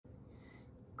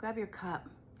grab your cup.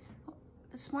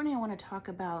 This morning I want to talk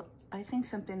about, I think,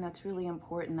 something that's really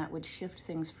important that would shift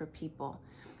things for people.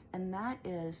 And that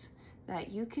is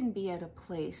that you can be at a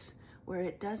place where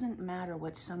it doesn't matter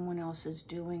what someone else is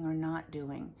doing or not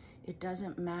doing. It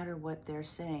doesn't matter what they're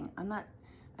saying.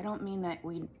 I don't mean that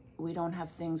we don't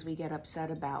have things we get upset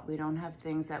about. We don't have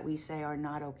things that we say are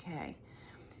not okay.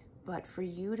 But for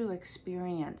you to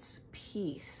experience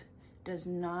peace does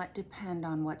not depend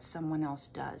on what someone else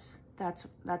does. That's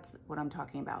what I'm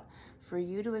talking about. For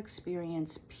you to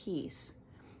experience peace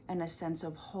and a sense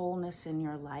of wholeness in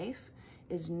your life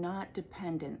is not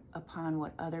dependent upon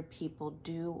what other people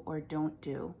do or don't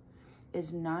do,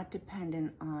 is not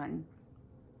dependent on,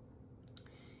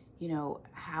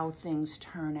 how things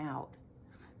turn out.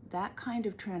 That kind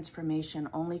of transformation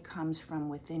only comes from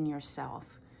within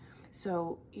yourself.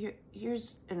 So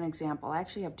here's an example. I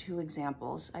actually have two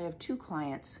examples. I have two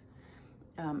clients.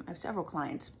 I have several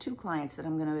clients, two clients that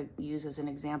I'm going to use as an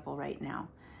example right now.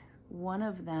 One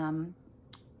of them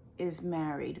is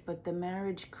married, but the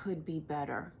marriage could be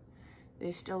better.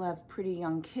 They still have pretty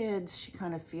young kids. She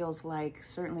kind of feels like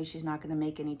certainly she's not going to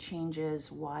make any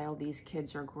changes while these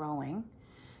kids are growing.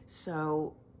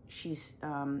 So she's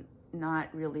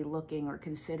not really looking or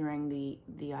considering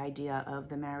the idea of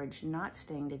the marriage not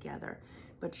staying together.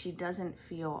 But she doesn't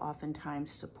feel oftentimes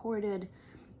supported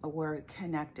or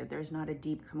connected. There's not a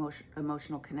deep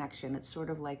emotional connection. It's sort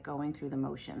of like going through the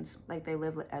motions, like they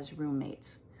live as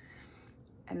roommates.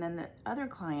 And then the other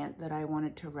client that I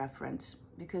wanted to reference,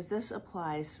 because this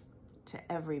applies to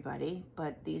everybody,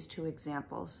 but these two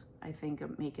examples, I think,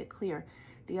 make it clear.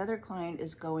 The other client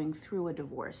is going through a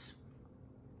divorce.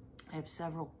 I have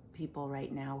several people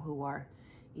right now who are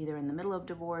either in the middle of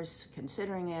divorce,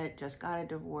 considering it, just got a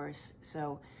divorce.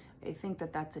 So I think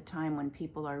that that's a time when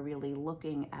people are really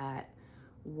looking at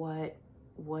what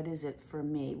is it for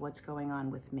me? What's going on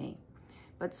with me?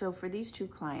 But so for these two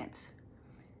clients,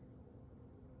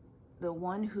 the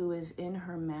one who is in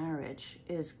her marriage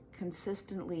is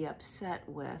consistently upset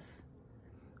with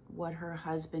what her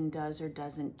husband does or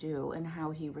doesn't do and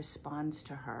how he responds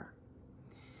to her.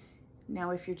 Now,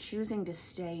 if you're choosing to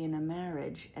stay in a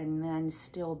marriage and then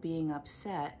still being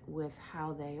upset with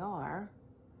how they are,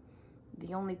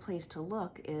 the only place to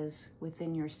look is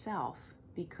within yourself,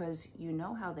 because you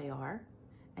know how they are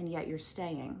and yet you're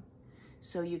staying.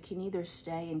 So you can either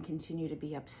stay and continue to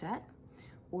be upset,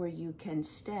 or you can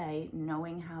stay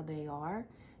knowing how they are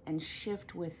and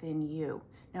shift within you.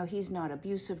 Now, he's not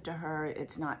abusive to her.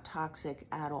 It's not toxic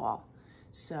at all.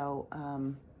 So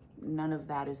none of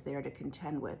that is there to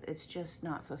contend with. It's just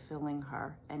not fulfilling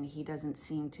her, and he doesn't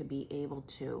seem to be able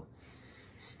to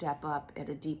step up at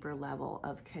a deeper level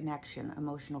of connection,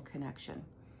 emotional connection.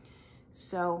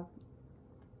 So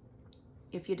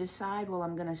if you decide, well,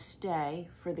 I'm going to stay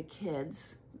for the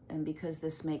kids, and because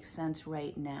this makes sense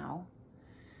right now,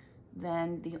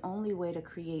 then the only way to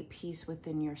create peace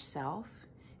within yourself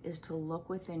is to look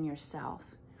within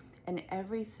yourself. And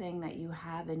everything that you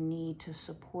have and need to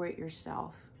support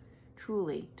yourself,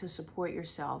 truly to support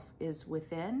yourself, is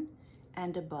within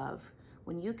and above.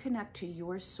 When you connect to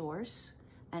your source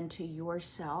and to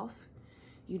yourself,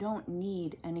 you don't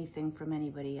need anything from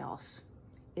anybody else.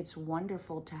 It's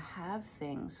wonderful to have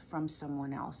things from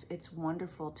someone else. It's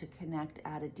wonderful to connect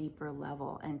at a deeper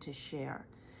level and to share.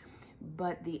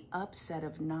 But the upset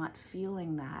of not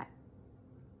feeling that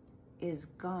is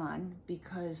gone,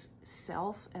 because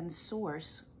self and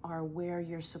source are where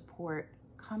your support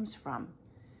comes from.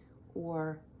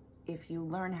 Or if you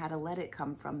learn how to let it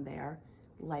come from there,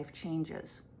 life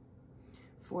changes.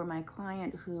 For my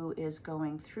client who is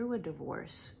going through a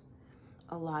divorce,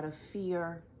 a lot of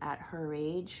fear at her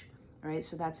age, right?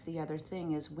 So that's the other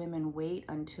thing, is women wait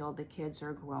until the kids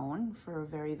are grown for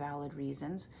very valid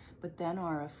reasons, but then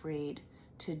are afraid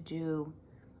to do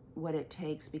what it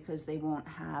takes because they won't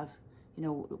have,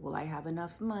 will I have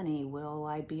enough money? Will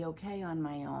I be okay on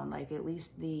my own? Like, at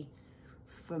least the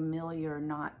familiar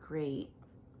not great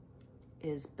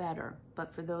is better.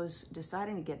 But for those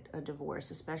deciding to get a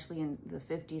divorce, especially in the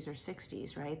 50s or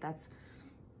 60s, right?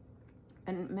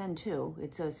 And men too,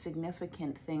 it's a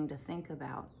significant thing to think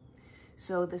about.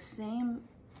 So the same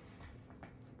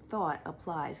thought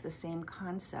applies, the same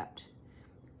concept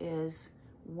is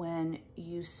when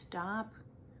you stop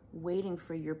waiting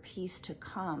for your peace to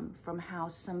come from how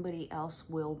somebody else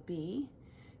will be,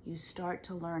 you start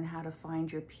to learn how to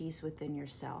find your peace within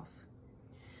yourself.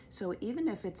 So even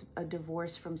if it's a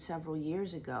divorce from several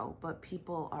years ago, but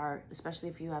people are, especially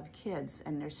if you have kids,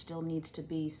 and there still needs to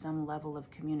be some level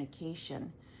of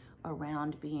communication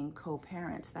around being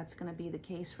co-parents, that's going to be the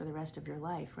case for the rest of your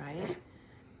life, right?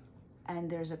 And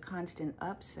there's a constant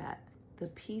upset. The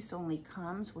peace only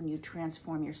comes when you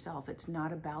transform yourself. It's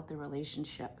not about the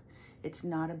relationship. It's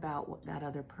not about that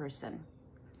other person.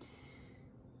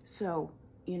 So,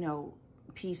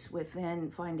 peace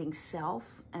within, finding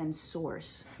self and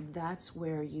source. That's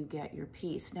where you get your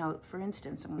peace. Now, for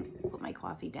instance, I'm going to put my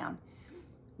coffee down.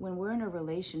 When we're in a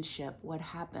relationship, what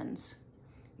happens?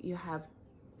 You have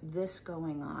this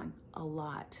going on a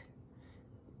lot.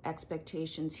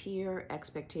 Expectations here,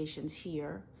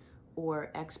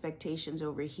 or expectations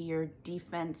over here,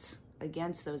 defense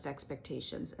against those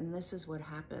expectations. And this is what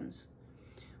happens.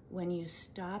 When you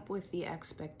stop with the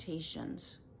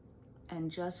expectations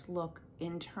and just look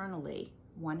internally,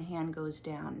 one hand goes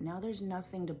down. Now there's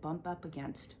nothing to bump up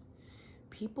against.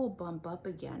 People bump up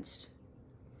against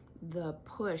the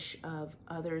push of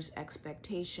others'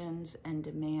 expectations and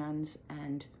demands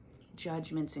and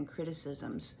judgments and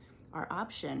criticisms. Our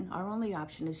only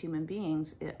option as human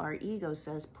beings, our ego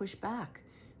says, push back,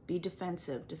 be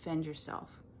defensive, defend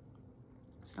yourself.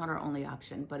 It's not our only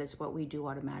option, but it's what we do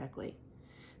automatically.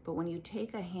 But when you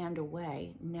take a hand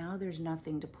away, now there's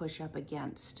nothing to push up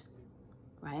against,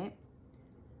 right?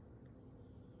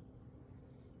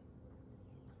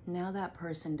 Now that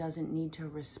person doesn't need to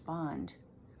respond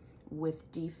with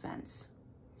defense.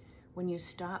 When you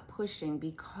stop pushing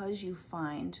because you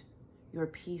find your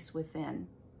peace within,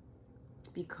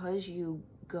 because you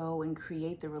go and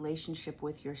create the relationship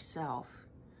with yourself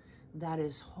that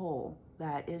is whole,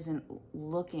 that isn't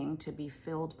looking to be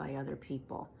filled by other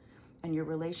people, and your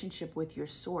relationship with your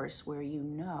source where you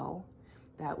know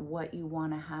that what you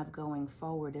want to have going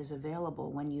forward is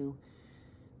available when you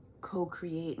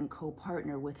co-create and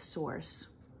co-partner with source,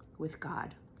 with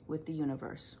God, with the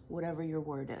universe, whatever your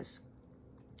word is,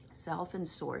 self and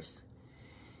source,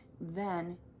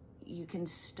 then you can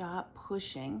stop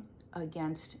pushing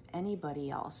against anybody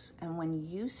else. And when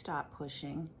you stop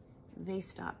pushing, they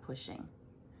stop pushing.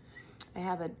 I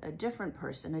have a different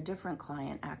person, a different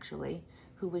client actually,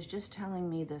 who was just telling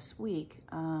me this week,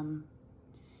 and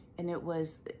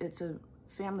it's a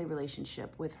family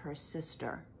relationship with her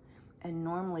sister. And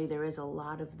normally there is a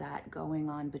lot of that going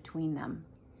on between them.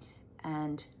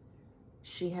 And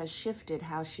she has shifted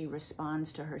how she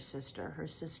responds to her sister. Her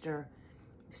sister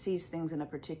sees things in a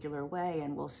particular way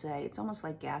and will say, it's almost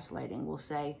like gaslighting. Will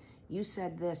say, you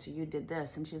said this or you did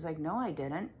this. And she's like, no, I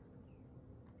didn't.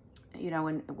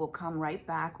 And will come right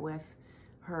back with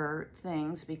her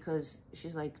things because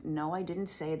she's like, no, I didn't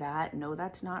say that. No,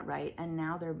 that's not right. And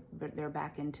now they're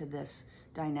back into this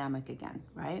dynamic again,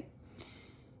 right?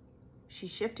 She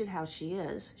shifted how she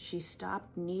is. She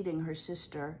stopped needing her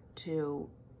sister to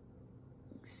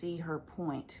see her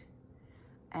point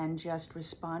and just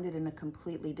responded in a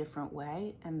completely different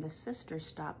way. And the sister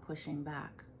stopped pushing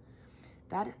back.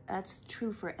 That's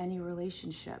true for any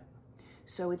relationship.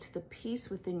 So it's the peace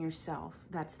within yourself.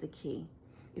 That's the key.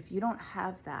 If you don't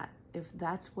have that, if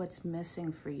that's what's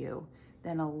missing for you,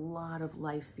 then a lot of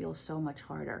life feels so much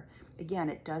harder. Again,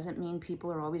 it doesn't mean people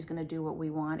are always going to do what we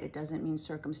want. It doesn't mean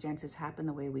circumstances happen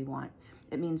the way we want.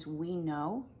 It means we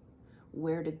know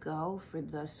where to go for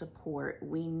the support.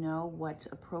 We know what's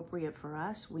appropriate for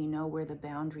us. We know where the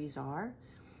boundaries are.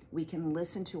 We can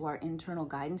listen to our internal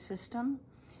guidance system,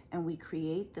 and we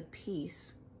create the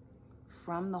peace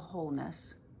from the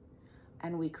wholeness,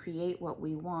 and we create what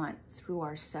we want through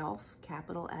our self,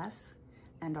 capital S,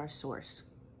 and our source.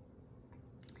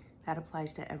 That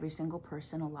applies to every single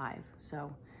person alive.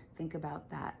 So think about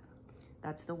that.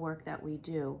 That's the work that we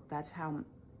do. That's how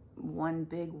one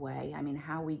big way,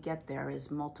 how we get there is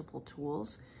multiple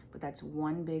tools, but that's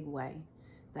one big way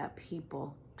that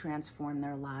people transform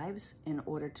their lives in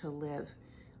order to live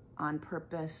on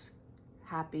purpose,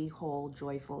 happy, whole,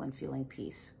 joyful, and feeling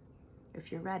peace.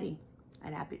 If you're ready,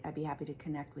 I'd be happy to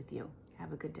connect with you.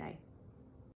 Have a good day.